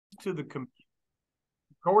to the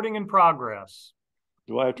recording in progress.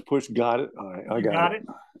 Do I have to push? Got it. All right, I got it.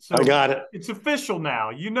 So I got it. It's official now.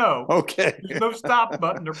 You know. Okay. There's no stop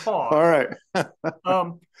button or pause. All right.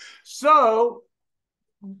 So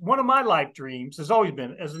one of my life dreams has always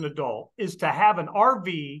been, as an adult, is to have an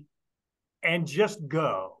RV and just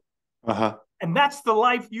go. Uh-huh. And that's the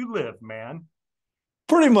life you live, man.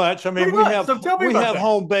 Pretty much. I mean, we have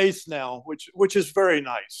home base now, which is very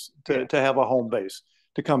nice to have a home base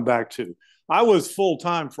to come back to. I was full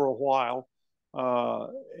time for a while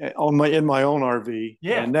in my own RV,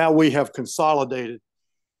 and now we have consolidated.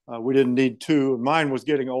 We didn't need two. Mine was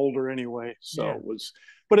getting older anyway, so it was.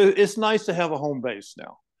 But it's nice to have a home base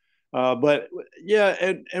now. But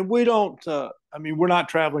yeah, and we don't. I mean, we're not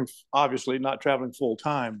traveling. Obviously, not traveling full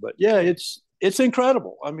time. But yeah, it's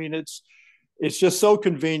incredible. I mean, it's just so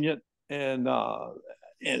convenient, and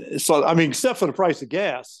so I mean, except for the price of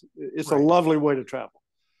gas, it's a lovely way to travel.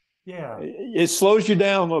 Yeah, it slows you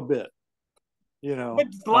down a little bit, you know. But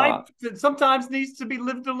life sometimes needs to be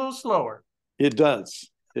lived a little slower. It does.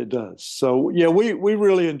 It does. So yeah, we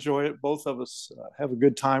really enjoy it. Both of us have a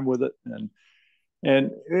good time with it,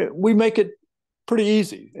 and we make it pretty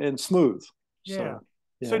easy and smooth. Yeah.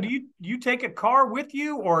 So do you take a car with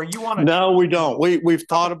you, or you want to? No, we don't. We've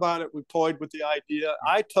thought about it. We've toyed with the idea.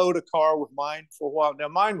 I towed a car with mine for a while. Now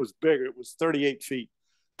mine was bigger. It was 38 feet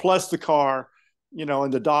plus the car, you know,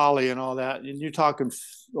 and the dolly and all that. And you're talking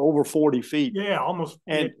over 40 feet. Yeah, almost.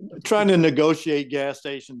 And trying to negotiate gas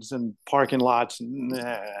stations and parking lots.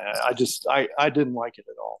 I didn't like it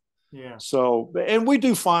at all. Yeah. So, and we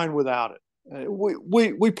do fine without it.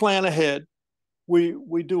 We plan ahead.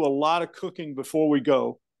 We do a lot of cooking before we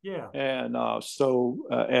go. Yeah. And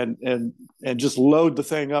and just load the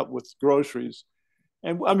thing up with groceries.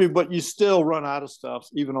 And I mean, but you still run out of stuff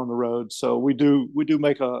even on the road. So we do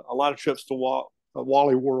make a lot of trips to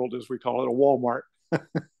Wally World, as we call it, a Walmart.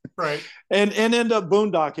 Right. And end up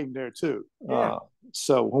boondocking there too. Yeah.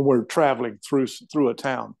 So when we're traveling through a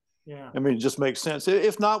town. Yeah. I mean, it just makes sense.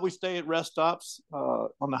 If not, we stay at rest stops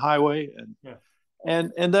on the highway,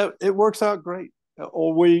 and that it works out great.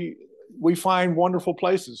 Or we find wonderful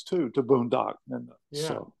places too to boondock. And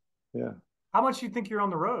so yeah. How much do you think you're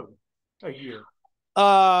on the road a year?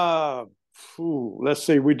 Let's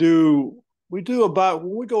see. We do about,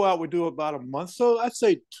 when we go out, we do about a month. So I'd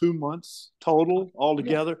say 2 months total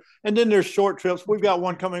altogether. Yeah. And then there's short trips. We've got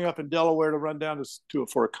one coming up in Delaware to run down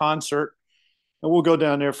for a concert. And we'll go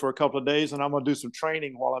down there for a couple of days. And I'm going to do some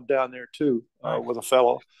training while I'm down there too, with a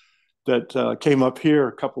fellow that came up here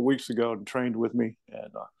a couple of weeks ago and trained with me.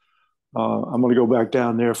 And I'm going to go back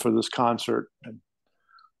down there for this concert.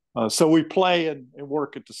 And so we play and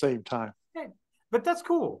work at the same time. But that's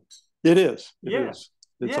cool. It is. It is.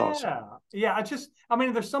 It's awesome. Yeah. I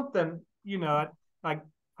mean, there's something, you know, I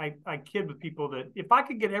kid with people that if I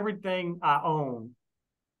could get everything I own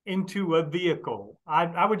into a vehicle,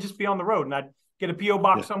 I would just be on the road, and I'd get a P.O.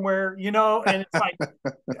 box somewhere, you know, and it's like,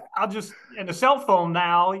 and a cell phone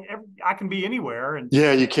now, I can be anywhere. And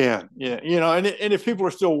yeah, you can. Yeah. You know, and if people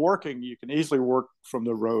are still working, you can easily work from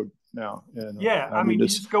the road now. And, I mean, you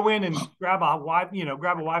just go in and grab a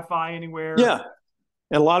Wi-Fi anywhere. Yeah.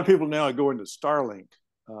 And a lot of people now go into Starlink,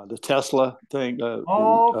 the Tesla thing.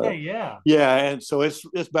 Yeah. Yeah. And so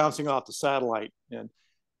it's bouncing off the satellite.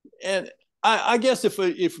 And I guess if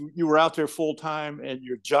you were out there full time and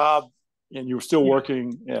your job and you were still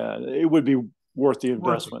working, it would be worth the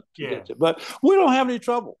investment. But we don't have any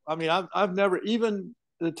trouble. I mean, I've never, even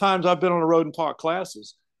the times I've been on the road and taught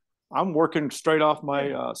classes, I'm working straight off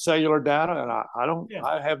my cellular data, and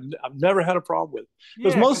I've never had a problem with it,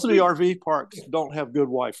 because most of the RV parks don't have good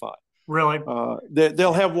Wi-Fi. Really?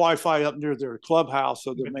 They'll have Wi-Fi up near their clubhouse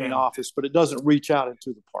or their main office, but it doesn't reach out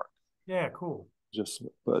into the park. Yeah, cool.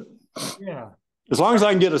 But as long as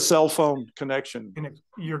I can get a cell phone connection,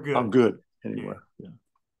 you're good. I'm good anywhere. Yeah.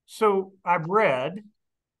 So I've read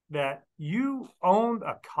that you owned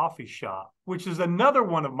a coffee shop, which is another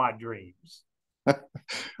one of my dreams.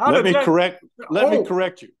 Let me correct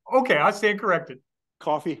you. Okay, I stand corrected.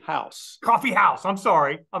 Coffee house. Coffee house. I'm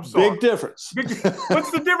sorry. Big difference. What's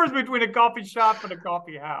the difference between a coffee shop and a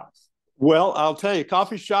coffee house? Well, I'll tell you,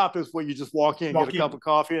 coffee shop is where you just walk in, get a cup of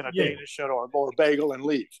coffee and a Danish or a bagel and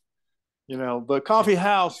leave. You know, but coffee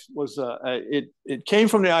house was it came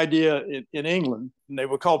from the idea in England, and they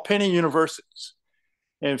were called penny universities.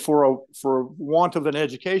 And for want of an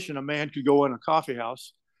education, a man could go in a coffee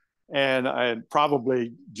house, and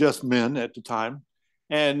probably just men at the time,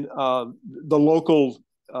 and the local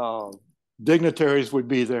dignitaries would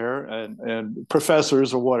be there, and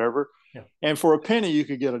professors or whatever, Yeah. And for a penny, you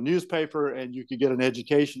could get a newspaper and you could get an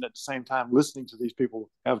education at the same time, listening to these people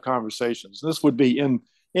have conversations. This would be in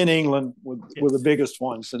England with the biggest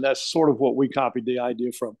ones. And that's sort of what we copied the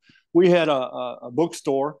idea from. We had a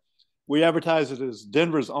bookstore. We advertised it as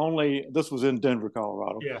Denver's only, this was in Denver,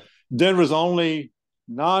 Colorado. Yeah. Denver's only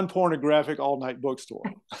non-pornographic all-night bookstore.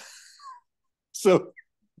 So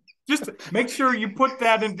just make sure you put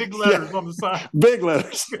that in big letters on the side. Big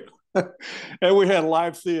letters. And we had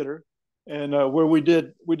live theater, and where we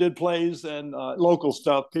did plays and local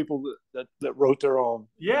stuff, people that wrote their own,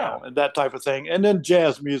 and that type of thing, and then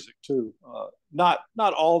jazz music too. Not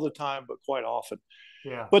all the time, but quite often.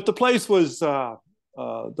 Yeah. But the place was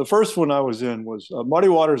the first one I was in was Muddy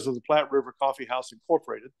Waters of the Platte River Coffee House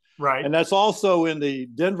Incorporated. Right. And that's also in the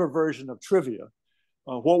Denver version of trivia.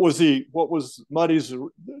 What was Muddy's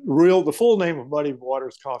the full name of Muddy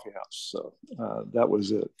Waters Coffee House? So that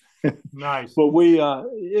was it. Nice. But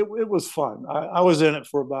it was fun. I was in it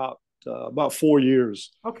for about 4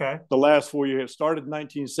 years. Okay. The last 4 years. It started in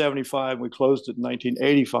 1975. We closed it in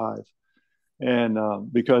 1985.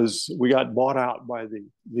 And because we got bought out by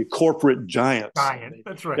the corporate giants.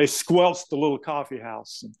 That's right. They squelched the little coffee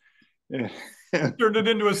house and turned it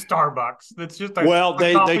into a Starbucks. That's just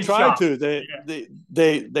they tried to.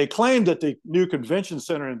 They claimed that the new convention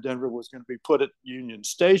center in Denver was going to be put at Union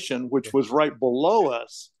Station, which was right below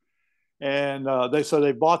us. And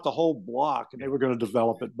they bought the whole block and they were going to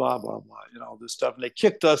develop it, blah blah blah, all this stuff. And they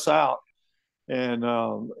kicked us out. And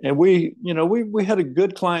we had a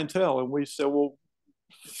good clientele, and we said, well,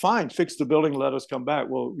 fine, fix the building, let us come back.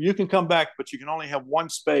 Well, you can come back, but you can only have one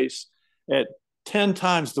space at 10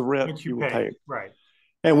 times the rent you were paid. Right.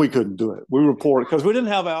 And we couldn't do it. We reported because we didn't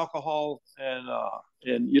have alcohol,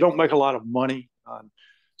 and you don't make a lot of money on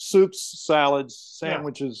soups, salads,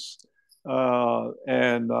 sandwiches,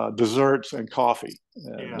 and desserts and coffee.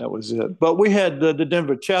 And that was it. But we had the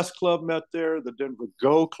Denver Chess Club met there, the Denver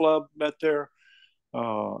Go Club met there,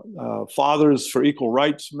 Fathers for Equal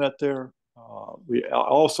Rights met there. We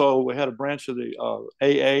had a branch of the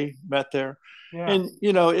AA met there. Yeah. And,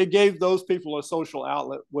 it gave those people a social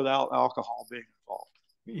outlet without alcohol being involved.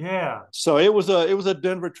 Yeah. So it was a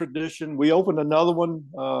Denver tradition. We opened another one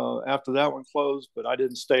after that one closed, but I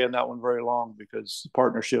didn't stay in that one very long because the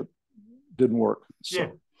partnership didn't work.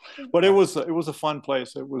 So, but it was a fun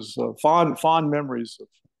place. It was fond memories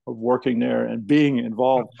of working there and being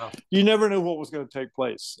involved. You never knew what was going to take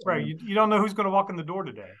place. Right. You don't know who's going to walk in the door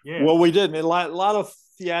today. Yeah. Well, we didn't. A lot of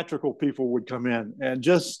theatrical people would come in and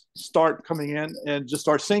just start coming in and just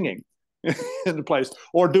start singing in the place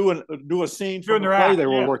or do a scene from the play they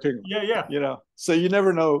were working on. Yeah. So you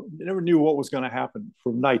never knew what was going to happen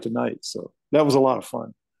from night to night. So that was a lot of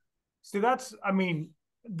fun. See,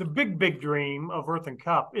 the big dream of Earth and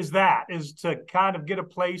Cup is to kind of get a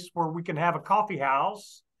place where we can have a coffee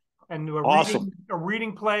house and a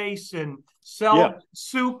reading place and sell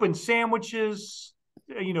soup and sandwiches,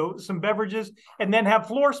 some beverages, and then have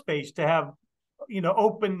floor space to have,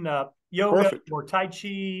 open yoga or Tai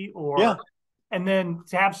Chi and then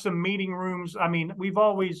to have some meeting rooms. I've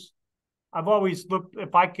always looked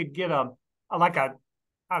if I could get a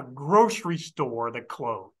grocery store that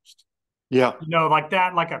closed. Yeah. Like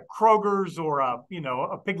that, like a Kroger's or a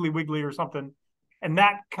Piggly Wiggly or something. And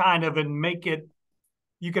that kind of, and make it,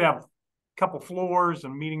 you could have a couple floors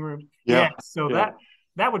and meeting rooms. Yeah. So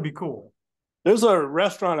that would be cool. There's a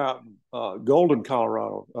restaurant out in Golden,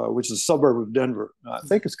 Colorado, which is a suburb of Denver. I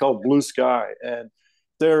think it's called Blue Sky. And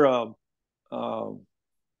they're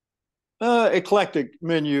eclectic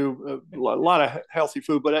menu, a lot of healthy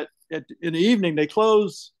food. But in the evening, they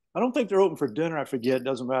close. I don't think they're open for dinner. I forget. It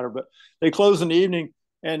doesn't matter. But they close in the evening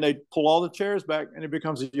and they pull all the chairs back and it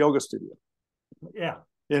becomes a yoga studio. Yeah.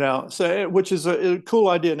 So which is a cool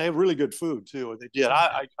idea. And they have really good food too. They did.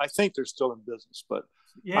 I think they're still in business, but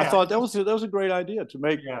I thought that was a great idea to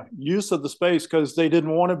make use of the space because they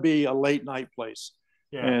didn't want to be a late night place.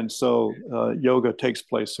 Yeah. And so yoga takes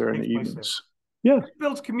place there in the evenings. Yeah. It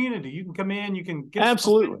builds community. You can come in, you can get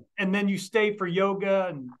absolutely, and then you stay for yoga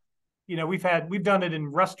and we've done it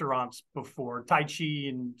in restaurants before, Tai Chi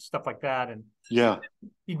and stuff like that. And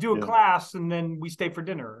you do a class and then we stay for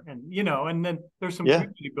dinner and, and then there's some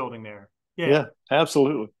community building there. Yeah,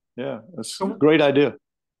 absolutely. Yeah. That's a great idea.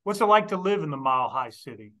 What's it like to live in the Mile High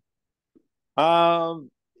City?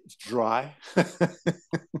 It's dry.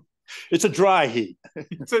 It's a dry heat.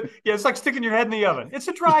 It's like sticking your head in the oven. It's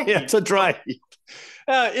a dry heat. It's a dry heat.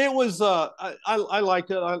 It was. I liked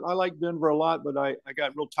it. I liked Denver a lot, but I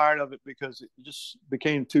got real tired of it because it just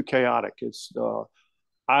became too chaotic. It's.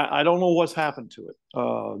 I don't know what's happened to it.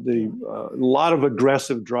 A lot of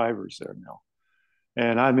aggressive drivers there now,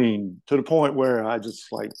 And I mean, to the point where I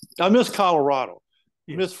miss Colorado,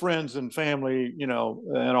 Yeah. miss friends and family, and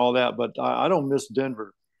all that. But I don't miss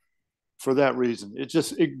Denver for that reason.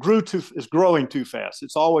 It's growing too fast.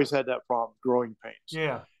 It's always had that problem, growing pains.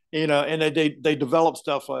 Yeah. And they developed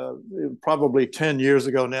stuff probably 10 years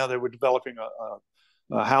ago now. They were developing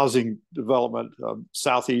a housing development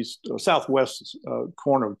southwest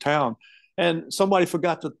corner of town. And somebody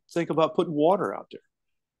forgot to think about putting water out there.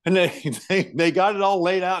 And they got it all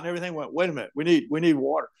laid out and everything. Went, wait a minute, we need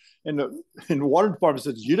water. And the water department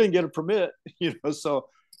says, you didn't get a permit, so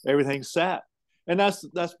everything sat. And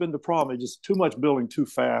that's been the problem. It's just too much building too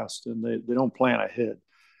fast, and they don't plan ahead.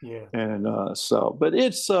 Yeah. And but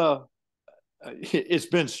it's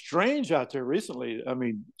been strange out there recently. I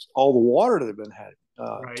mean, all the water they've been having,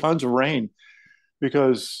 right. Tons of rain,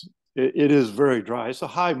 because it is very dry. It's a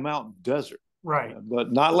high mountain desert, right?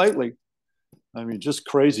 But not lately. I mean, just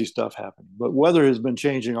crazy stuff happening. But weather has been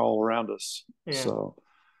changing all around us. Yeah. So,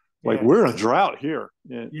 we're in a drought here.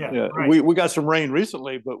 Right. We got some rain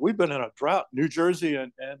recently, but we've been in a drought. New Jersey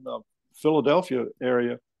and Philadelphia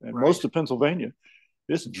area and most of Pennsylvania,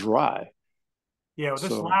 it's dry. Yeah,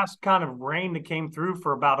 this last kind of rain that came through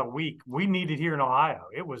for about a week, we needed here in Ohio.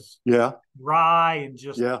 It was dry and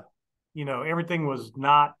just everything was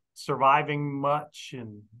not surviving much,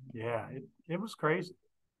 and it was crazy.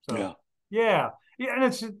 So yeah, and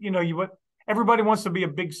it's everybody wants to be a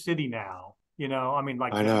big city now. I mean,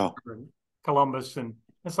 like I know Columbus, and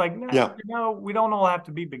it's like no, we don't all have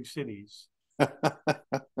to be big cities.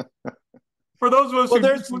 For those of us,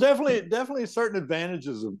 there's definitely certain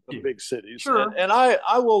advantages of big cities. Sure. And I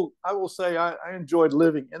will say I enjoyed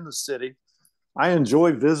living in the city. I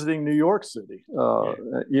enjoy visiting New York City.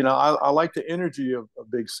 I like the energy of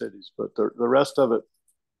big cities, but the rest of it,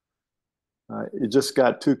 it just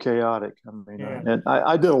got too chaotic. I mean, and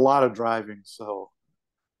I did a lot of driving, so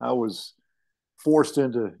I was forced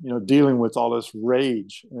into dealing with all this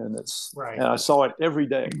rage, and and I saw it every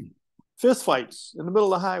day. Fist fights in the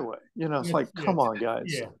middle of the highway. It's like, come on, guys.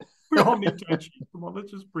 Yeah. We all need Tai Chi. Come on,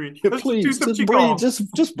 let's just breathe. Please, just breathe.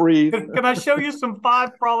 Just breathe. Can I show you some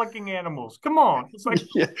 5 frolicking animals? Come on. It's like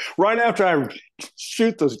right after I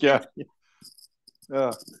shoot this guy.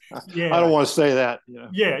 I don't want to say that.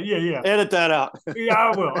 Yeah. Edit that out. Yeah,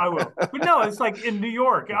 I will. But no, it's like in New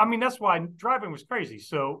York. I mean, that's why driving was crazy.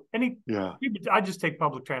 So I just take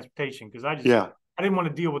public transportation because I didn't want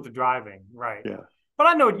to deal with the driving. Right. Yeah. But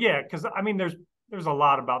I know, because I mean, there's a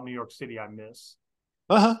lot about New York City I miss.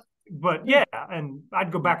 But and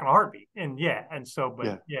I'd go back in a heartbeat. And it's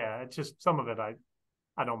just some of it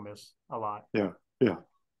I don't miss a lot. Yeah.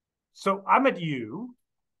 So I met you.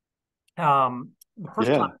 The first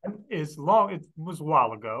time it was a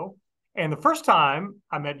while ago, and the first time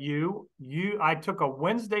I met you, I took a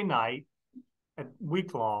Wednesday night, a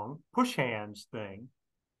week-long push hands thing.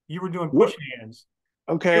 You were doing push hands.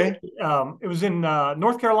 Okay. It was in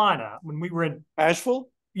North Carolina when we were in Asheville.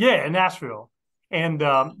 Yeah, in Nashville, and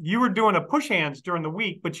you were doing a push hands during the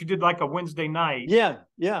week, but you did like a Wednesday night. Yeah.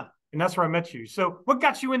 And that's where I met you. So, what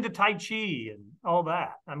got you into Tai Chi and all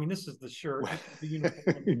that? I mean, this is the shirt.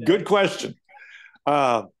 Good question.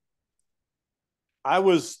 I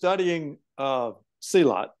was studying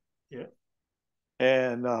Silat. Yeah.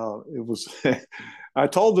 And it was, I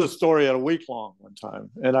told this story at a week long one time,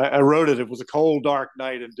 and I wrote it. It was a cold, dark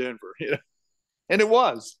night in Denver, and it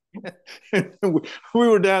was. We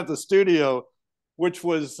were down at the studio, which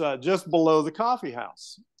was just below the coffee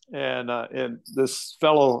house. And this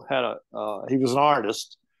fellow he was an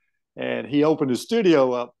artist, and he opened his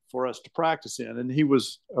studio up for us to practice in. And he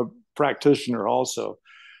was a practitioner also.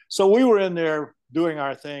 So we were in there doing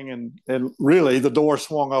our thing, and really the door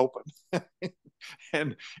swung open.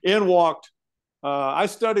 And in walked, I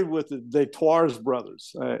studied with the Detoires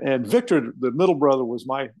brothers, and Victor, the middle brother, was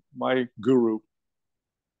my guru.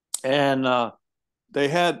 And they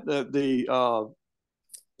had the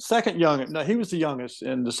second youngest. No, he was the youngest,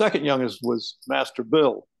 and the second youngest was Master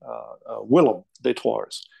Bill Willem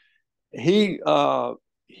Detoires. He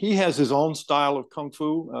has his own style of kung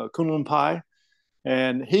fu, Kunlun Pai,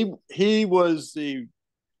 and he was the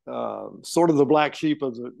sort of the black sheep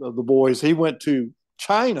of the boys. He went to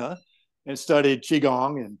China and studied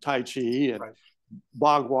Qigong and Tai Chi and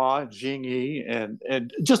Bagua and Jingyi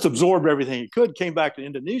and just absorbed everything he could, came back to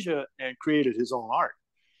Indonesia and created his own art.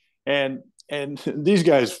 And these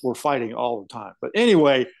guys were fighting all the time. But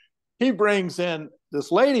anyway, he brings in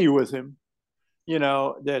this lady with him,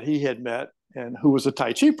 that he had met and who was a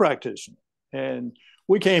Tai Chi practitioner. And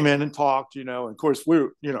we came in and talked, and of course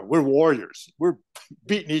we're warriors. We're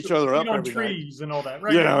beating each other up on every trees night. And all that,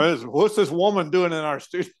 right? What's this woman doing in our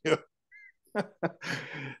studio?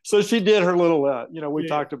 So she did her little, we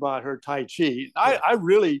talked about her Tai Chi. I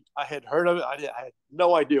had heard of it. I had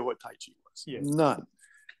no idea what Tai Chi was. None.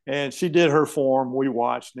 And she did her form. We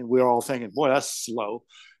watched, and we were all thinking, boy, that's slow.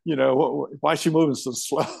 Why is she moving so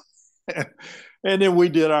slow? And then we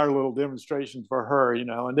did our little demonstration for her,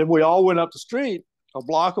 and then we all went up the street a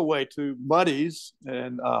block away to Muddy's,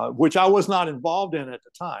 and which I was not involved in at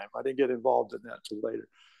the time. I didn't get involved in that till later.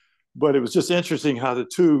 But it was just interesting how the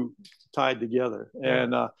two tied together.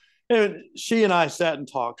 And she and I sat and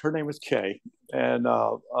talked. Her name was Kay. And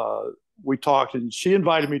we talked, and she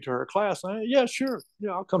invited me to her class. And yeah, sure.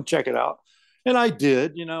 I'll come check it out. And I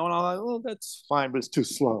did, and I'm like, well, that's fine, but it's too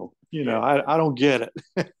slow. I don't get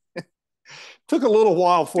it. Took a little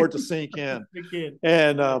while for it to sink in.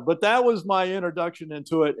 And but that was my introduction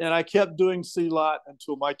into it. And I kept doing Silat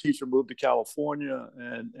until my teacher moved to California.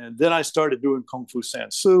 And then I started doing Kung Fu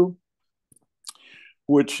Sansu,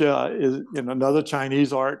 which is another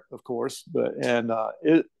Chinese art, of course. But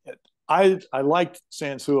I liked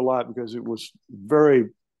Sansu a lot because it was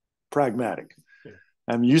very pragmatic.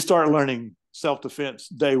 I mean, you start learning self-defense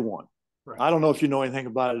day one. Right. I don't know if you know anything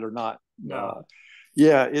about it or not. No.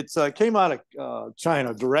 Yeah, it came out of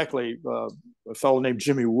China directly, a fellow named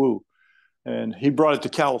Jimmy Wu, and he brought it to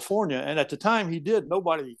California. And at the time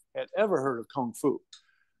nobody had ever heard of Kung Fu,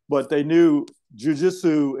 but they knew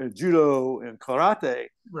Jiu-Jitsu and Judo and Karate.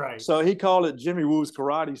 Right. So he called it Jimmy Wu's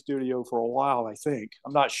Karate Studio for a while, I think.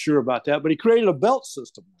 I'm not sure about that, but he created a belt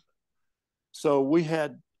system. So we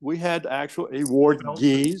had actual, he wore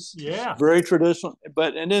gis, very traditional.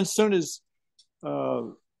 And then as soon as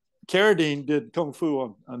Carradine did Kung Fu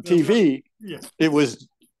on TV, it was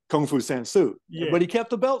Kung Fu Sansu. But he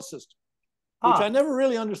kept the belt system, which I never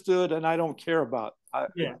really understood, and I don't care about.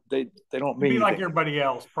 They don't mean be like anything. Everybody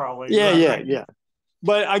else, probably. Yeah.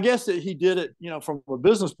 But I guess that he did it, from a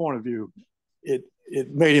business point of view, it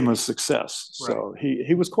made him a success. Right. So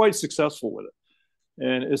he was quite successful with it.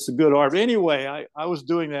 And it's a good art. But anyway, I was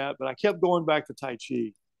doing that, but I kept going back to Tai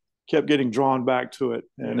Chi, kept getting drawn back to it.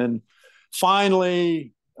 And then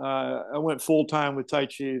finally, I went full time with Tai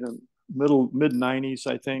Chi in the mid 90s,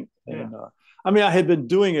 I think. And I had been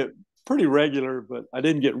doing it pretty regular, but I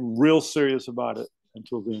didn't get real serious about it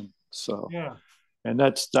until then. So and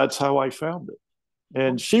that's how I found it.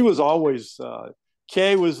 And she was always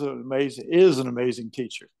Kay is an amazing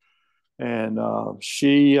teacher, and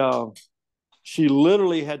she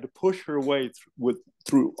literally had to push her way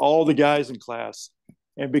through all the guys in class,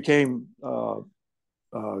 and became.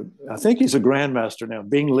 I think he's a grandmaster now,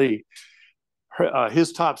 Bing Lee,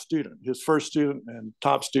 his top student, his first student and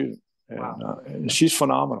top student. And, and she's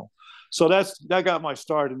phenomenal. So that got my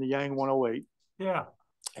start in the Yang 108. Yeah.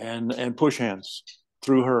 And push hands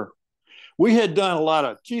through her. We had done a lot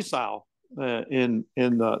of Chisao in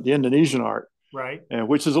the Indonesian art. Right. And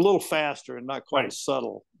which is a little faster and not quite as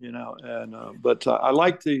subtle, and but I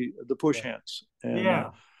liked the push hands.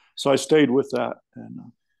 And so I stayed with that,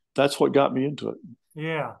 and that's what got me into it.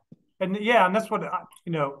 Yeah. And that's what, a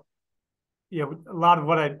lot of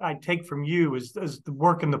what I take from you is the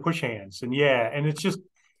work in the push hands. And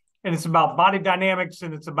and it's about body dynamics,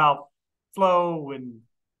 and it's about flow, and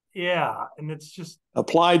it's just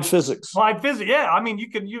applied physics. Yeah. I mean,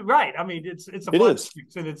 you're right. I mean, it's physics,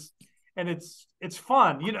 and it's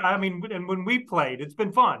fun. And when we played, it's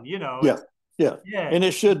been fun, Yeah. And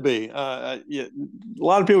it should be. A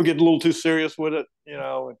lot of people get a little too serious with it,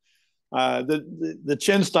 the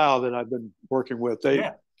chin style that I've been working with,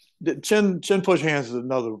 the chin push hands is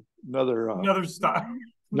another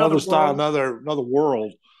style, another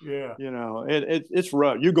world. Yeah. It's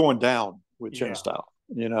rough. You're going down with chin style,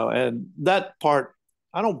 and that part,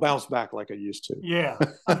 I don't bounce back like I used to. Yeah.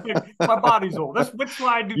 My body's old. That's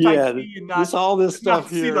why I do Tai Chi and not all this stuff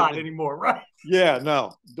here. Not anymore, right? Yeah,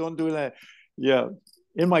 no, don't do that. Yeah.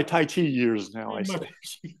 In my Tai Chi years now, I say.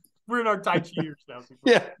 We're in our Tai Chi years now.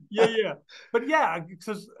 Yeah. But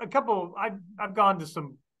because I've gone to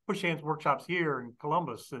some push hands workshops here in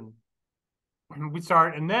Columbus, and we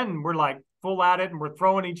start, and then we're like full at it, and we're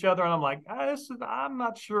throwing each other, and I'm like, I'm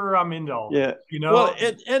not sure I'm into all this, Well,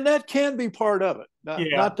 and that can be part of it.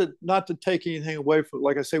 Not to take anything away from,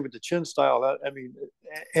 like I say, with the chin style.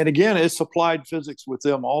 And again, it's applied physics with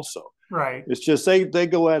them also. Right. It's just they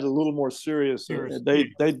go at it a little more serious.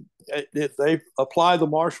 They apply the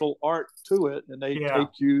martial art to it, and they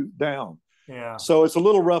take you down. Yeah. So it's a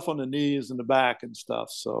little rough on the knees and the back and stuff.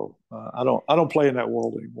 So I don't play in that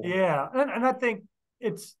world anymore. Yeah, and I think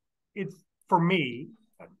it's for me,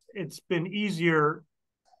 it's been easier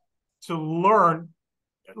to learn.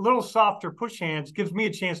 A little softer push hands gives me a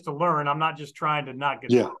chance to learn. I'm not just trying to not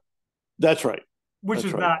get hurt. That's right. Which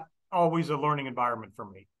That's is right. always a learning environment for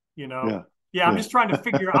me, you know? Yeah. Yeah, I'm just trying to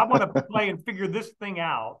I want to play and figure this thing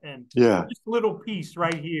out, and this little piece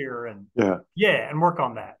right here, and and work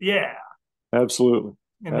on that. Yeah, absolutely,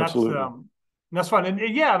 and that's fun. And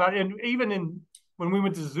and even when we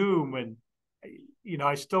went to Zoom, and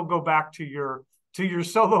I still go back to your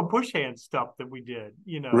solo push hand stuff that we did.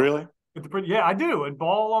 Really? I do, and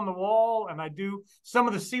ball on the wall, and I do some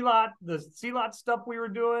of the C-lot stuff we were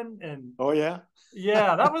doing, and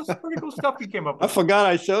that was pretty cool stuff you came up with. I forgot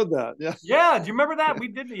I showed that. Yeah, do you remember that we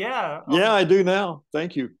did? I do now.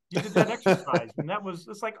 Thank you. You did that exercise, and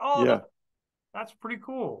it's like, that's pretty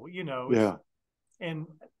cool, and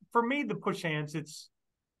for me, the push hands, it's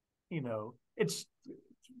the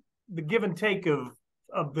give and take of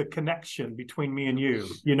the connection between me and you,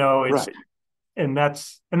 it's right. And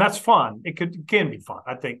that's fun. It can be fun,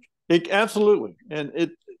 I think. It absolutely. And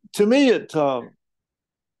to me, for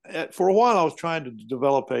a while I was trying to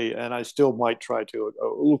develop and I still might try to, a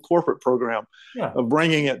little corporate program of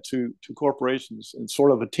bringing it to corporations and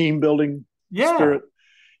sort of a team building spirit,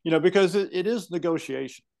 because it is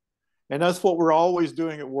negotiation. And that's what we're always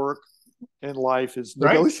doing at work in life, is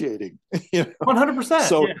negotiating. 100%.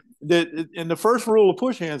 So the first rule of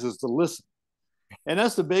push hands is to listen. And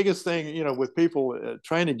that's the biggest thing, with people,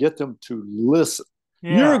 trying to get them to listen.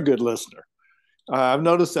 Yeah. You're a good listener. I've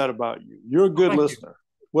noticed that about you. You're a good listener.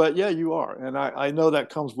 Well, yeah, you are. And I know that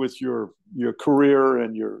comes with your career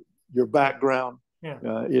and your background.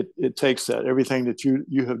 Yeah. It takes that. Everything that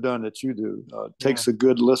you have done, that you do, takes a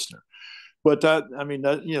good listener. But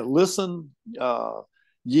listen,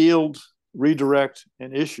 yield, redirect,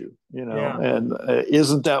 and issue, and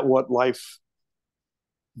isn't that what life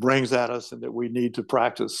brings at us, and that we need to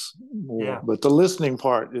practice more? Yeah. But the listening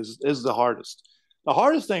part is the hardest. The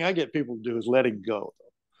hardest thing I get people to do is letting go,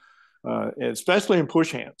 and especially in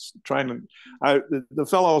push hands. The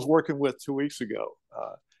fellow I was working with 2 weeks ago,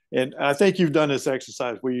 and I think you've done this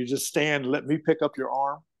exercise where you just stand and let me pick up your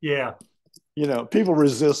arm. Yeah. People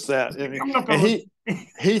resist that. And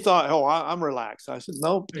he thought, I'm relaxed. I said,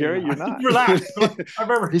 no, Gary, you're not. Relaxed. I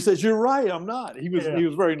remember. He says, you're right, I'm not. He was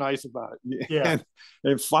very nice about it. Yeah.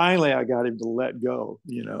 And finally I got him to let go,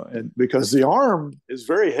 and because the arm is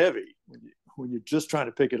very heavy when you're just trying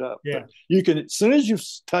to pick it up. Yeah. But you can, as soon as you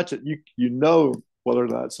touch it, you know whether or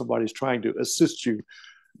not somebody's trying to assist you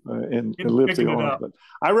and lift the arm. But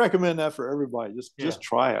I recommend that for everybody. Just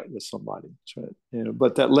try it with somebody.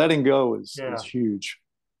 But that letting go is huge.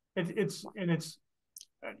 It's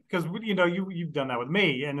because you've done that with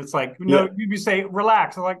me, and it's like you say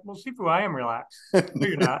relax. I'm like, well, Sifu, I am relaxed. No,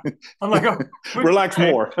 you're not. I'm like, relax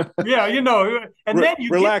more. And then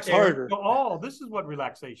you relax get there, harder. So, this is what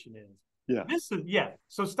relaxation is. Yeah. This is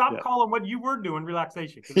So stop calling what you were doing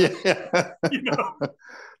relaxation.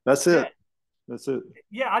 That's it. That's it.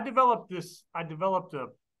 Yeah, I developed it's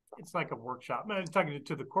like a workshop. I'm talking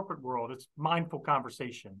to the corporate world. It's mindful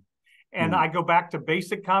conversation. And I go back to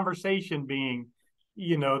basic conversation being,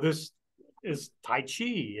 this is Tai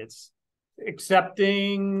Chi. It's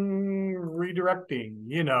accepting, redirecting,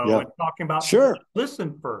 and talking about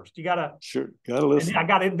listen first. You gotta listen. I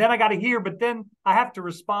gotta hear, but then I have to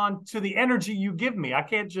respond to the energy you give me. I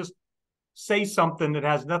can't just say something that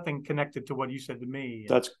has nothing connected to what you said to me.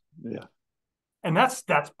 And that's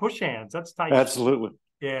push hands. That's Tai Chi. Absolutely.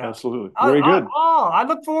 Yeah. Absolutely. Very good. I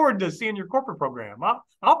look forward to seeing your corporate program.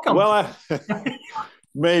 I'll come. Well,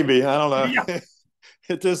 maybe. I don't know. Yeah.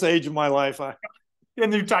 At this age of my life,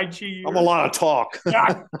 in your Tai Chi. I'm a lot of talk.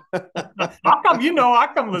 I'll come. I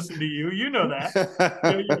come listen to you. You know that.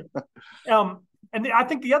 And I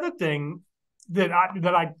think the other thing that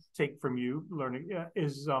I take from you learning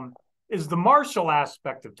is the martial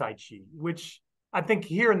aspect of Tai Chi, which I think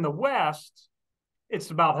here in the West, it's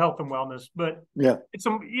about health and wellness, but it's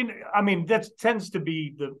that tends to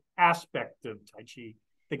be the aspect of Tai Chi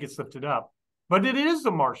that gets lifted up, but it is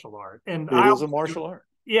a martial art, and it is a martial art.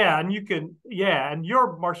 Yeah, and you can, and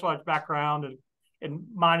your martial arts background and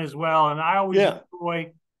mine as well, and I always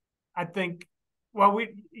enjoy. I think, well,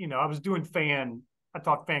 I was doing I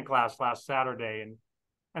taught fan class last Saturday,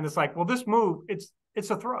 and it's like, well, this move, it's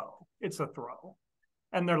a throw,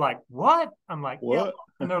 and they're like, what? I'm like, what? Yeah,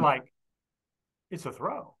 and they're like, it's a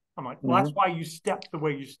throw. I'm like, well, that's why you step the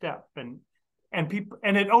way you step, and people,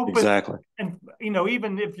 and it opens exactly. And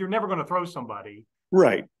even if you're never going to throw somebody,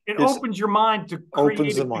 right? It opens your mind to creative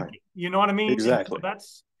thinking. Mind. You know what I mean? Exactly. So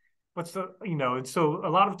that's what's and so a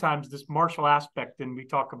lot of times this martial aspect, and we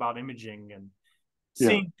talk about imaging and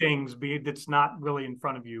seeing things that's not really in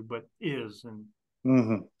front of you, but is, and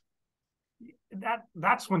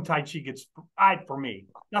that's when Tai Chi gets. For me,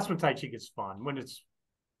 that's when Tai Chi gets fun. When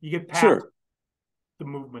you get past the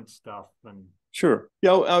movement stuff. And sure.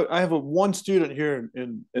 Yeah, I have one student here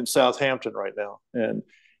in Southampton right now, and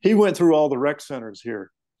he went through all the rec centers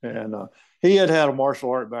here, and he had a martial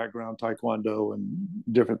art background, taekwondo and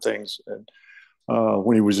different things, and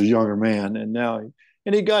when he was a younger man, and now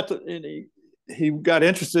he got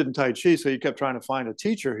interested in Tai Chi, so he kept trying to find a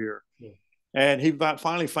teacher here, and he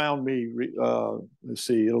finally found me. Let's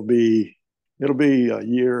see, it'll be a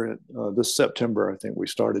year this September. I think we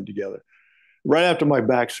started together right after my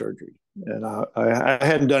back surgery, and I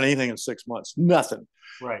hadn't done anything in 6 months, nothing,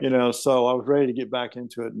 right? So I was ready to get back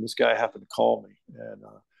into it, and this guy happened to call me,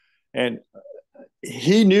 and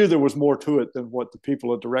he knew there was more to it than what the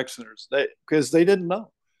people at the rec centers, because they didn't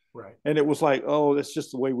know. Right. And it was like, oh, that's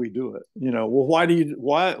just the way we do it. Well,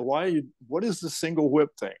 what is the single whip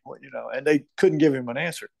thing? And they couldn't give him an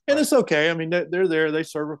answer. And It's okay. I mean, they're there, they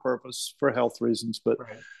serve a purpose for health reasons, but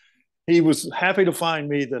he was happy to find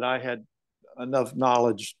me that I had enough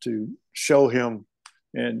knowledge to show him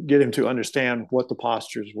and get him to understand what the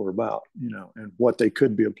postures were about, and what they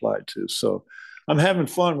could be applied to. So I'm having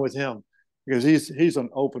fun with him, because he's an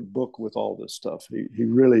open book with all this stuff. He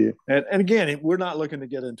really, and again, we're not looking to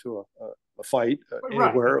get into a fight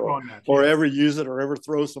anywhere, or ever use it, or ever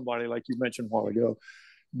throw somebody, like you mentioned a while ago.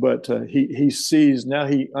 But he sees now,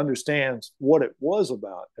 he understands what it was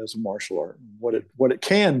about as a martial art, what it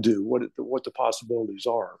can do, what the possibilities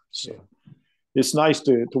are. So it's nice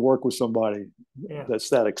to work with somebody that's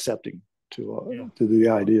that accepting to the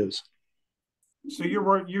ideas. So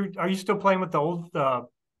are you still playing with the old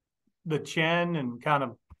the Chen and kind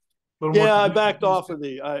of little more? I backed off of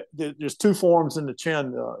there's two forms in the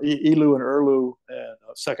Chen, Ilu and Erlu, and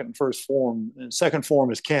second and first form. And second form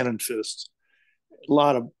is cannon fist, a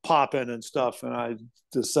lot of popping and stuff. And I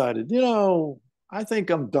decided, I think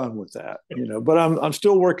I'm done with that, but I'm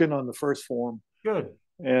still working on the first form. Good.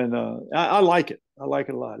 And I like it. I like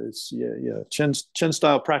it a lot. It's Chen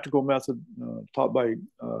style practical method, taught by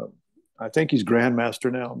I think he's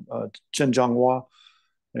grandmaster now, Chen Zhanghua.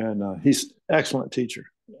 And he's excellent teacher,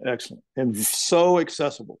 excellent, and so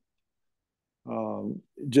accessible.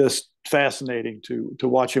 Just fascinating to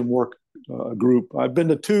watch him work a group. I've been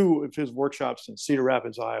to 2 of his workshops in Cedar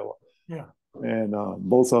Rapids, Iowa. Yeah, and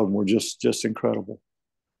both of them were just incredible.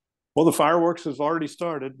 Well, the fireworks has already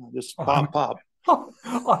started. Just pop.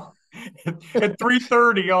 At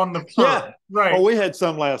 3:30 on the first. Right. Oh, we had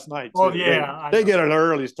some last night. Well, yeah, they get an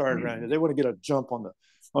early start around here. They want to get a jump on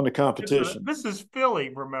the competition. This is Philly,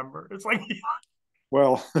 remember? It's like,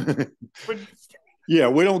 well, yeah,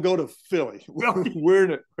 we don't go to Philly.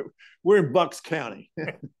 We're in Bucks County.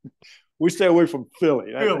 We stay away from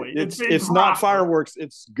Philly. It's not fireworks;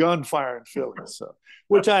 it's gunfire in Philly. So,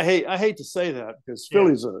 which I hate. I hate to say that, because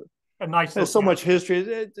Philly's a nice. There's so much history.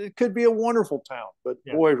 It could be a wonderful town, but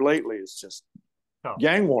boy, lately it's just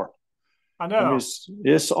gang war. I know. I mean,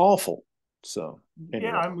 it's awful. So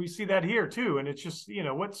anyway. And we see that here too, and it's just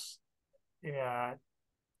I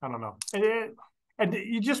don't know, and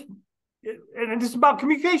it's about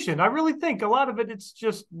communication. I really think a lot of it's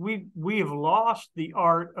just we have lost the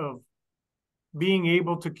art of being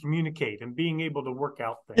able to communicate and being able to work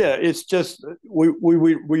out things. Yeah, it's just we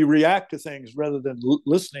react to things rather than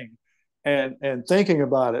listening and thinking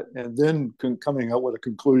about it, and then coming up with a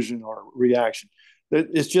conclusion or reaction.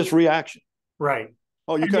 It's just reaction. Right.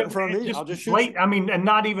 Oh, you cut in front of me? I'll just shoot you. I mean, and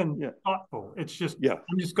not even thoughtful. It's just,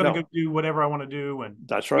 I'm just going to go do whatever I want to do. And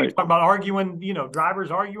that's right. Talk about arguing,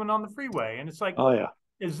 drivers arguing on the freeway. And it's like, oh, yeah.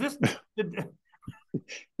 Is this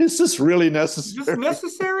really necessary? Is this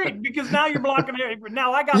necessary? Because now you're blocking it.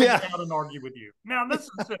 Now I got to get out and argue with you. Now this is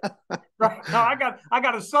right. Now I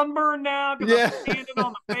got a sunburn now because I'm standing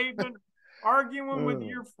on the pavement arguing with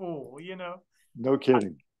your fool. No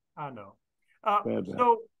kidding. I know.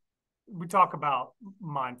 So we talk about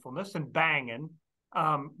mindfulness and banging.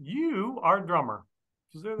 You are a drummer.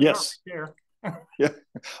 Yes. Yeah.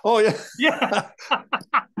 Oh, yeah. Yeah.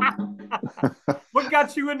 What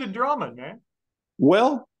got you into drumming, man?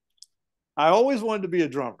 Well, I always wanted to be a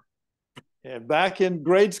drummer. And back in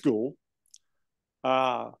grade school,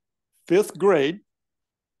 5th grade,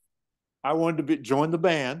 I wanted to join the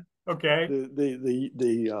band. Okay.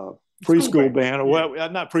 The preschool band, or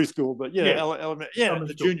not preschool, but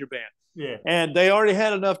the junior band. Yeah. And they already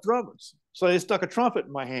had enough drummers, so they stuck a trumpet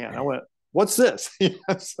in my hand. I went, "What's this?"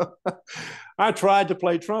 So I tried to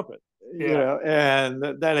play trumpet, and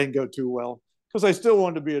that didn't go too well, because I still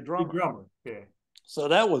wanted to be a drummer. Yeah. So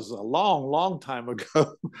that was a long, long time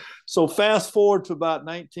ago. So fast forward to about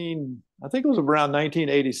I think it was around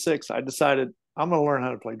 1986, I decided I'm going to learn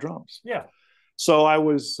how to play drums. Yeah. So I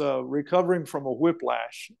was recovering from a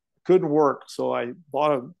whiplash couldn't work. So I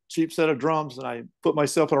bought a cheap set of drums and I put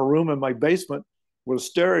myself in a room in my basement with a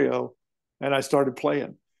stereo, and I started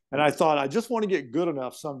playing. And I thought, I just want to get good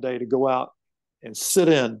enough someday to go out and sit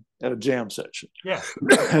in at a jam session,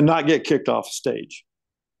 and not get kicked off stage.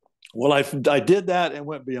 Well, I did that and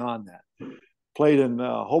went beyond that. Played in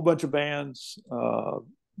a whole bunch of bands,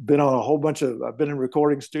 been on a whole bunch of, I've been in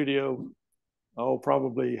recording studio,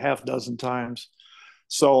 probably half dozen times.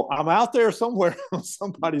 So I'm out there somewhere on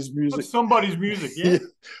somebody's music. Somebody's music, yeah.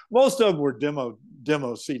 Most of them were demo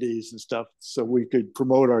CDs and stuff, so we could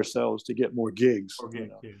promote ourselves to get more gigs.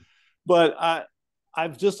 But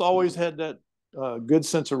I've just always had that good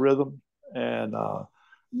sense of rhythm. And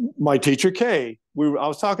my teacher, Kay, I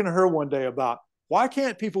was talking to her one day about, why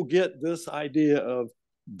can't people get this idea of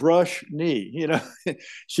brush knee?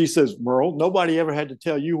 She says, Mearl, nobody ever had to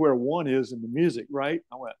tell you where one is in the music, right?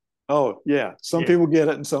 I went, oh, yeah. Some people get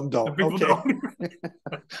it and some don't. Don't.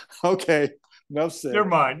 Okay. Enough said. Never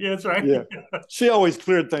mind. Yeah, that's right. Yeah. She always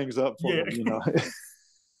cleared things up for me,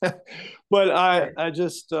 But I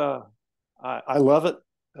just, I love it.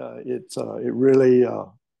 It really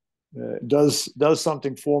does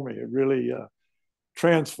something for me. It really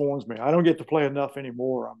transforms me. I don't get to play enough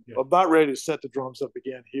anymore. I'm about ready to set the drums up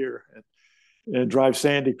again here and drive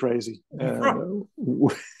Sandy crazy.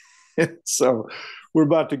 So we're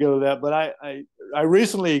about to go to that. But I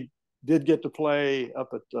recently did get to play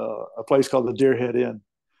up at a place called the Deerhead Inn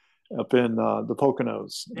up in the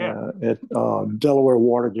Poconos. At Delaware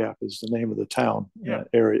Water Gap is the name of the town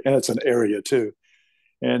area, and it's an area too.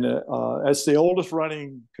 And it's the oldest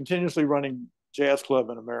continuously running jazz club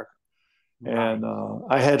in America. And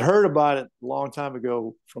I had heard about it a long time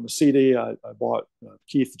ago from a CD I bought,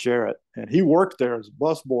 Keith Jarrett, and he worked there as a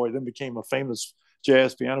busboy, then became a famous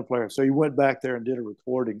jazz piano player. So he went back there and did a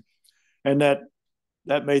recording, and that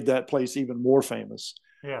made that place even more famous.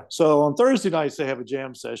 Yeah. So on Thursday nights they have a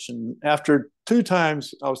jam session. After 2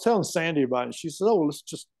 times, I was telling Sandy about it, and she said, "Oh, let's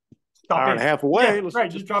just hour and a half away.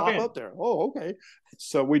 Let's just pop up there." Oh, okay.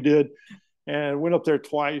 So we did, and went up there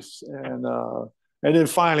twice, and then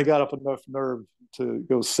finally got up enough nerve to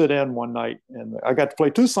go sit in one night, and I got to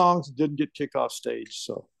play 2 songs and didn't get kicked off stage.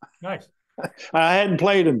 So nice. I hadn't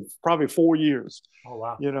played in probably 4 years. Oh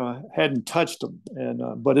wow! I hadn't touched them,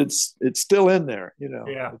 and but it's still in there.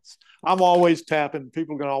 Yeah. I'm always tapping.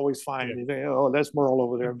 People can always find me. They, oh, that's Mearl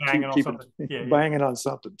over there, banging on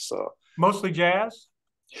something. So mostly jazz.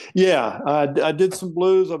 Yeah, I did some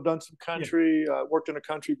blues. I've done some country. I worked in a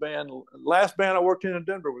country band. Last band I worked in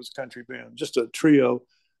Denver was a country band, just a trio.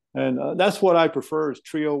 And that's what I prefer is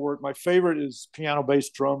trio work. My favorite is piano, bass,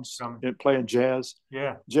 drums, and playing jazz.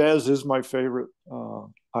 Yeah. Jazz is my favorite.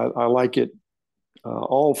 I like it,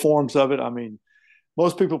 all forms of it. I mean,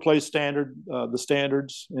 most people play the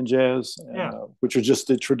standards in jazz, which are just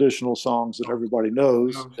the traditional songs that everybody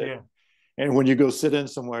knows. And when you go sit in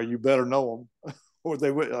somewhere, you better know them. Or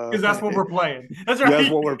they would, because that's what we're playing. That's right. That's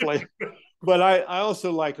what we're playing. But I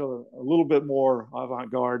also like a little bit more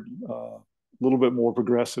avant-garde, a little bit more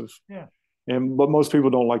progressive. Yeah. But most people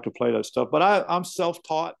don't like to play that stuff. But I'm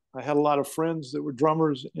self-taught. I had a lot of friends that were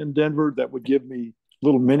drummers in Denver that would give me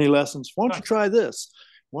little mini lessons. Why don't you try this?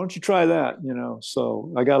 Why don't you try that?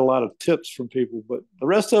 So I got a lot of tips from people. But the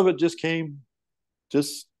rest of it just came,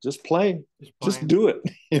 just play, just do it.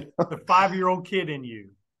 The 5-year-old kid in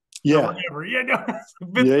you. Yeah. There you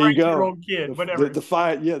go. Kid, whatever. The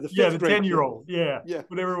 10-year-old. Yeah.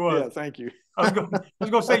 Whatever it was. Yeah, thank you. I was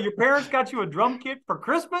going to say, your parents got you a drum kit for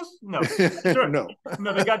Christmas? No. Sure. No,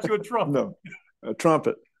 they got you a trumpet. No, a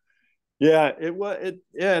trumpet. Yeah,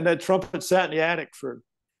 and that trumpet sat in the attic for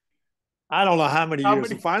I don't know how many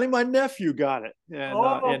years. And finally, my nephew got it,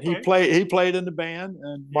 and he played in the band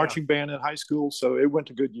and marching band in high school, so it went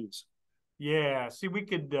to good use. Yeah. See, we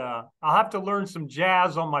could, I'll have to learn some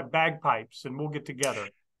jazz on my bagpipes and we'll get together.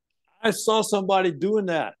 I saw somebody doing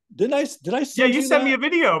that. Did I send you sent me a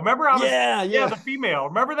video. Remember? Yeah. The female.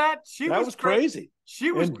 Remember that? That was crazy.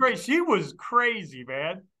 She was crazy. She was crazy,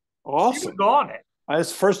 man. Awesome. She was on it. That's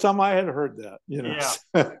the first time I had heard that. Yeah.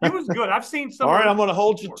 It was good. I've seen some. All right, I'm going to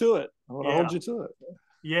hold you to it. Hold you to it.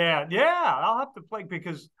 Yeah. I'll have to play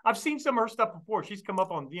because I've seen some of her stuff before. She's come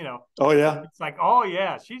up on, Oh yeah. It's like, oh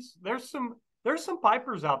yeah, there's some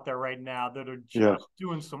pipers out there right now that are just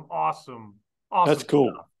doing some awesome That's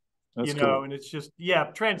cool. stuff. That's cool. And it's just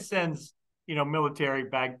transcends military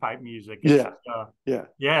bagpipe music. Yeah.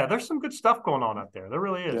 There's some good stuff going on out there. There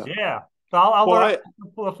really is. Yeah. So I'll learn to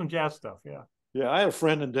pull up some jazz stuff. Yeah. Yeah, I have a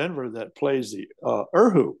friend in Denver that plays the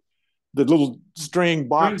erhu, the little string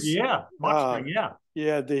box. Box string. Yeah.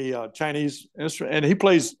 the Chinese instrument, and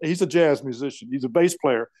he's a jazz musician. He's a bass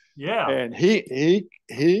player. Yeah. And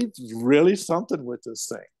he's really something with this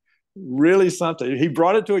thing. Really something. He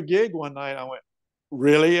brought it to a gig one night. I went,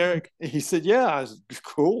 really, Eric? He said, yeah. I said,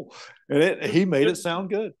 cool. And he made it sound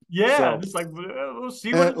good. Yeah. So, it's like, we'll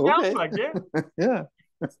see what it sounds like. Yeah. Yeah.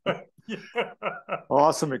 Yeah.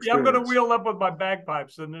 Awesome experience. Yeah, I'm going to wheel up with my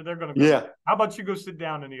bagpipes, and they're going to go, yeah. How about you go sit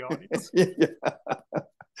down in the audience? Yeah.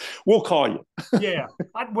 We'll call you. Yeah.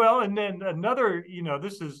 Well, and then another,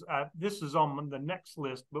 this is on the next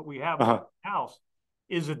list, but we have a house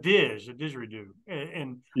is a didgeridoo,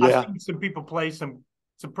 and I've seen some people play some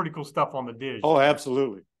pretty cool stuff on the didge. Oh,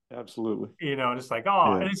 absolutely. Absolutely. And it's like,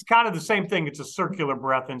 and it's kind of the same thing. It's a circular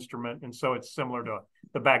breath instrument, and so it's similar to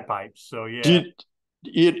the bagpipes. So yeah.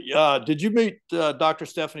 Did you meet Dr.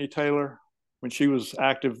 Stephanie Taylor when she was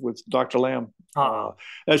active with Dr. Lamb?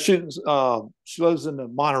 She lives in the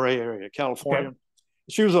Monterey area, California. Okay.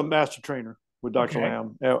 She was a master trainer with Dr.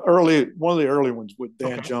 Lamb. One of the early ones with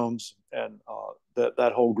Dan Jones and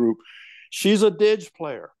that whole group. She's a didge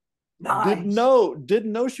player. Nice.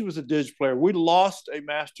 Didn't know she was a didge player. We lost a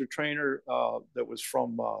master trainer that was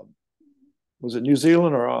from was it New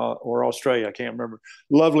Zealand or Australia? I can't remember.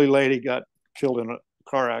 Lovely lady got killed in a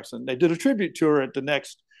car accident. They did a tribute to her at the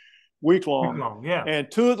next week long. Yeah. And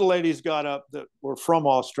two of the ladies got up that were from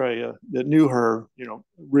Australia that knew her,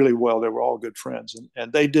 really well. They were all good friends,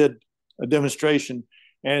 and they did a demonstration.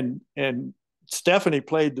 And Stephanie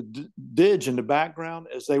played the didge in the background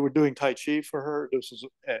as they were doing Tai Chi for her.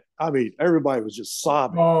 Everybody was just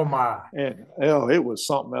sobbing. Oh my! And it was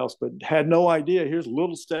something else. But had no idea. Here's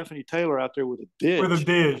little Stephanie Taylor out there with a didge. With a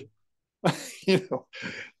didge.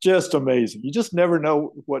 Just amazing. You just never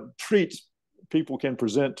know what treats people can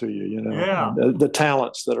present to you, Yeah. The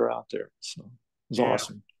talents that are out there. So it was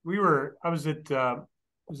awesome. I was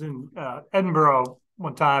in Edinburgh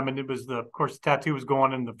one time, and it was of course, the tattoo was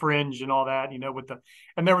going in the fringe and all that,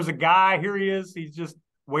 and there was a guy, here he is, he's just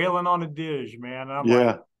wailing on a didge, man. And I'm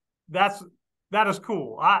like, that is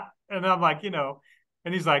cool. I'm like,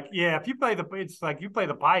 and he's like, yeah, if you play it's like you play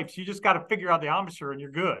the pipes, you just got to figure out the embouchure and you're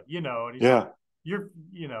good, and he's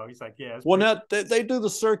like, he's like, yeah. Well, now they do the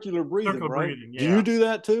circular breathing, right? Yeah. Do you do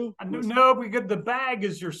that too? No, because the bag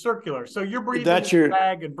is your circular, so you're breathing in the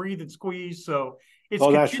bag and breathe and squeeze. So it's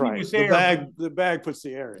continuous air. The bag puts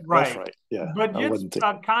the air in. Right. That's right. Yeah. But it's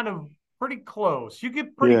kind of pretty close. You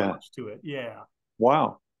get pretty close to it. Yeah.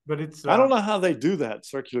 Wow. But it's. I don't know how they do that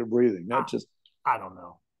circular breathing. I don't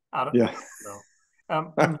know. I don't know.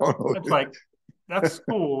 It's like, that's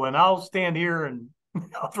cool, and I'll stand here and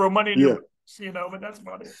I'll throw money in your. But that's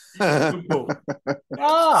funny. Cool.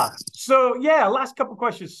 So last couple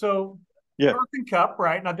questions. So Earthandcup,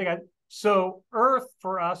 right? And I think so Earth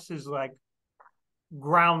for us is like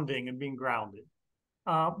grounding and being grounded.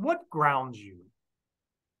 What grounds you?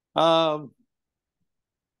 I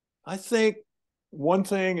think one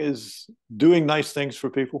thing is doing nice things for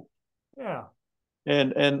people. Yeah.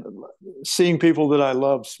 And seeing people that I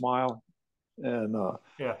love smile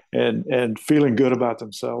and feeling good about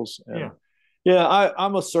themselves. And,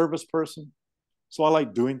 I'm a service person, so I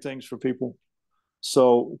like doing things for people.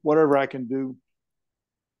 So whatever I can do,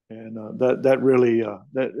 and that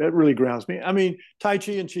really grounds me. I mean, Tai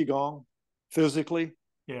Chi and Qigong, physically,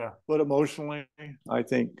 but emotionally, I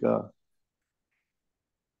think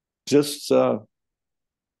just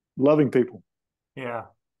loving people. Yeah,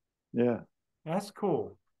 that's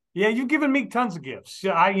cool. Yeah, you've given me tons of gifts.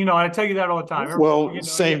 I tell you that all the time. Well,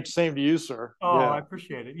 same to you, sir. Oh, I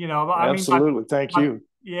appreciate it. Absolutely. Thank you.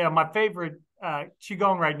 Yeah, my favorite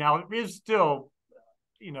Qigong right now is still,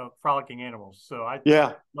 frolicking animals. So I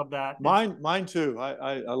love that. Mine too.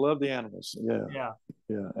 I love the animals.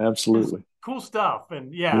 Yeah, absolutely. It's cool stuff.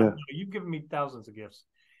 And you've given me thousands of gifts.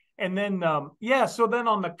 And then, so then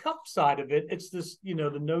on the cup side of it, it's this, the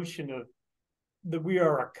notion of that we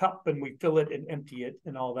are a cup and we fill it and empty it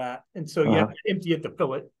and all that. And so you have to empty it to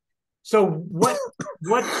fill it. So what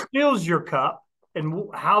fills your cup, and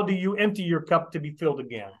how do you empty your cup to be filled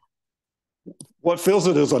again? What fills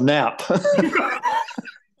it is a nap.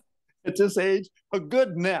 At this age, a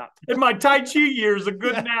good nap. In my Tai Chi years, a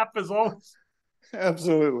good nap is always.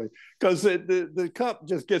 Absolutely. Because the cup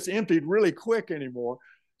just gets emptied really quick anymore.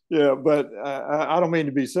 Yeah, but I don't mean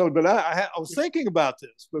to be silly, but I was thinking about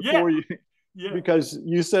this before you. Yeah. Because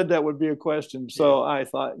you said that would be a question. So I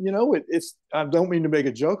thought, it's, I don't mean to make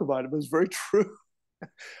a joke about it, but it's very true.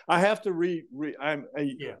 I have to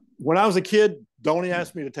when I was a kid, don't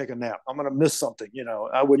ask me to take a nap. I'm going to miss something,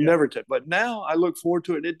 I would never take, but now I look forward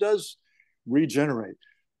to it. It does regenerate.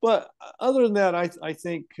 But other than that, I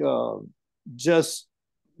think just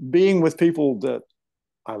being with people that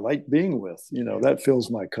I like being with. That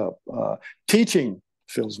fills my cup. Teaching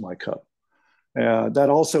fills my cup. That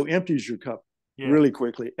also empties your cup really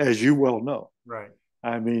quickly, as you well know. Right.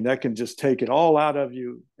 I mean, that can just take it all out of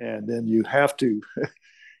you, and then you have to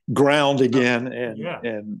ground again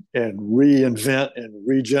and reinvent and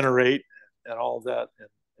regenerate and all that,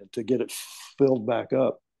 and to get it filled back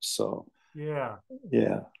up. So yeah.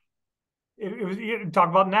 It was, you talk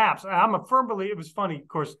about naps. I'm a firm believer. It was funny. Of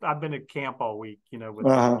course, I've been at camp all week, with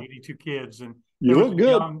 82 kids, and you look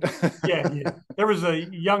good. There was a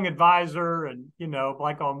young advisor, and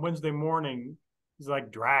like on Wednesday morning, he's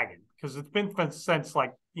like dragging because it's been since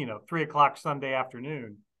like 3:00 Sunday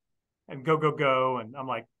afternoon, and go, and I'm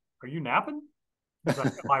like, "Are you napping?" He's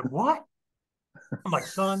like, what? I'm like,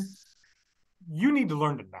 "Son, you need to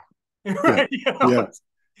learn to nap."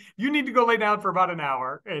 You need to go lay down for about an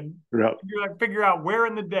hour and figure out where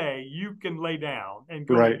in the day you can lay down and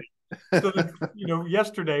go. Right. So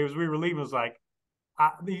yesterday as we were leaving, was like,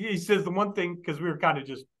 he says the one thing, because we were kind of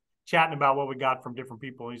just chatting about what we got from different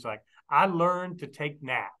people. And he's like, I learned to take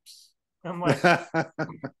naps. I'm like,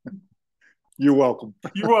 you're welcome.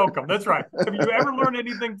 You're welcome. That's right. Have you ever learned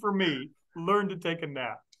anything from me? Learn to take a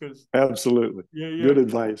nap. Absolutely. Good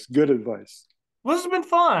advice. Good advice. Well, this has been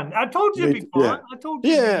fun. I told you it'd be fun. I told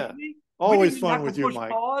you. Yeah. Always fun with you, Mike.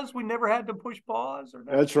 Pause. We never had to push pause.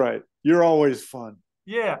 That's right. You're always fun.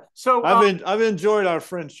 Yeah. So I've enjoyed our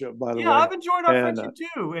friendship, by the way. Yeah, I've enjoyed our friendship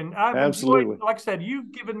too. And I've enjoyed, like I said,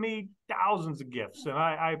 you've given me thousands of gifts, and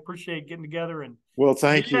I appreciate getting together. And well,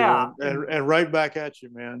 thank you. And right back at you,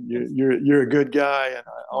 man. You're a good guy, and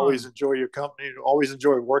I always enjoy your company. Always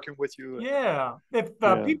enjoy working with you. Yeah. If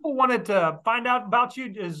people wanted to find out about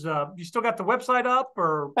you, is you still got the website up,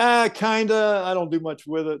 or? Kinda. I don't do much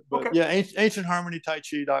with it, but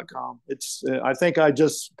AncientHarmonyTaiChi.com. It's. I think I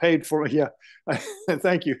just paid for it. Yeah.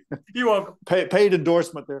 Thank you. You're welcome. Paid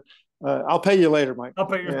endorsement there. I'll pay you later, Mike. I'll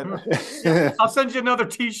pay you. I'll send you another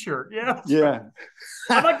T-shirt. Yeah. Yeah.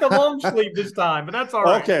 I like the long sleeve this time, but that's all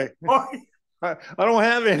right. Okay. I don't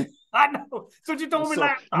have any. I know. That's what you told me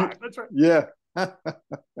last time. That's right. Yeah.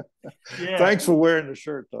 Thanks for wearing the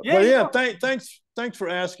shirt, though. Yeah, but thanks for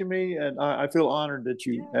asking me, and I feel honored that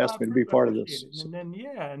you asked me to be part of this. And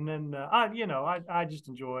then I just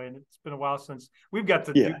enjoy, and it's been a while since we've got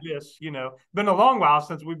to do this. Been a long while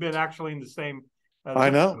since we've been actually in the same.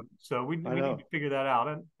 I know. So we need to figure that out,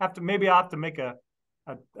 and I'll have to make a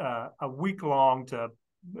week long to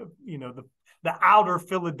the outer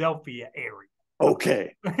Philadelphia area.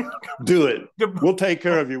 Okay, do it. We'll take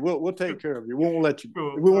care of you. We'll take care of you. We won't let you.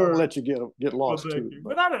 Cool. We won't let you get lost too.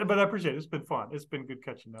 But I appreciate it. It's been fun. It's been good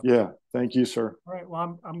catching up. Yeah, thank you, sir. All right.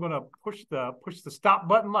 Well, I'm going to push the stop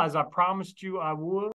button as I promised you I would.